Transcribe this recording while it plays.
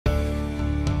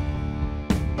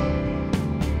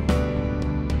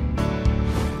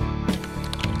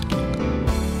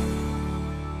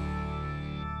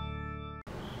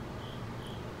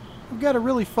got a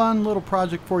really fun little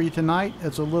project for you tonight.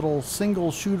 It's a little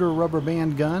single shooter rubber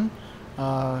band gun.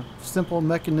 Simple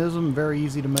mechanism, very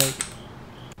easy to make.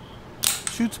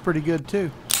 Shoots pretty good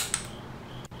too.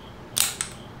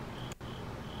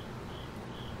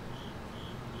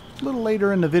 A little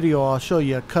later in the video I'll show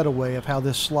you a cutaway of how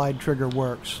this slide trigger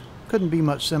works. Couldn't be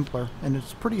much simpler, and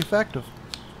it's pretty effective.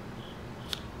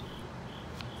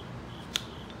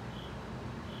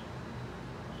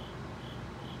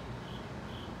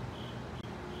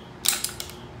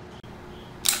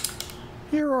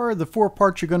 Here are the 4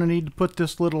 parts you're going to need to put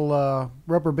this little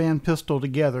rubber band pistol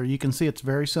together. You can see it's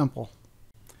very simple.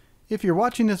 If you're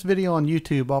watching this video on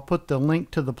YouTube, I'll put the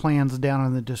link to the plans down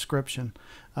in the description.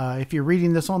 If you're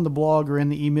reading this on the blog or in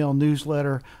the email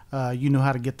newsletter, you know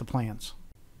how to get the plans.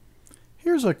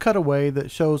 Here's a cutaway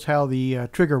that shows how the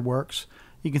trigger works.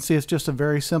 You can see it's just a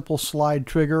very simple slide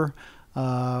trigger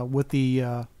with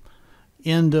the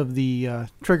end of the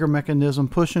trigger mechanism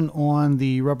pushing on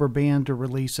the rubber band to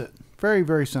release it. Very,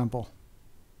 very simple.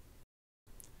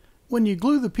 When you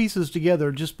glue the pieces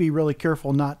together, just be really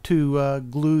careful not to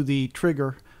glue the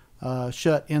trigger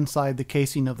shut inside the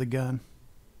casing of the gun.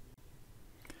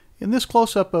 In this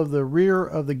close-up of the rear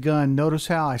of the gun, notice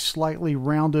how I slightly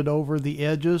rounded over the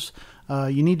edges.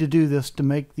 You need to do this to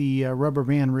make the rubber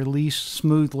band release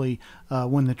smoothly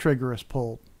when the trigger is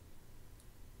pulled.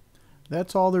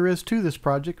 That's all there is to this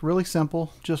project. Really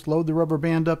simple. Just load the rubber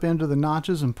band up into the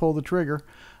notches and pull the trigger.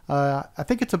 I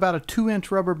think it's about a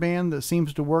 2-inch rubber band that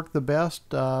seems to work the best,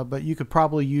 but you could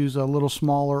probably use a little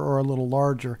smaller or a little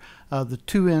larger. The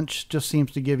 2-inch just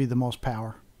seems to give you the most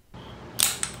power.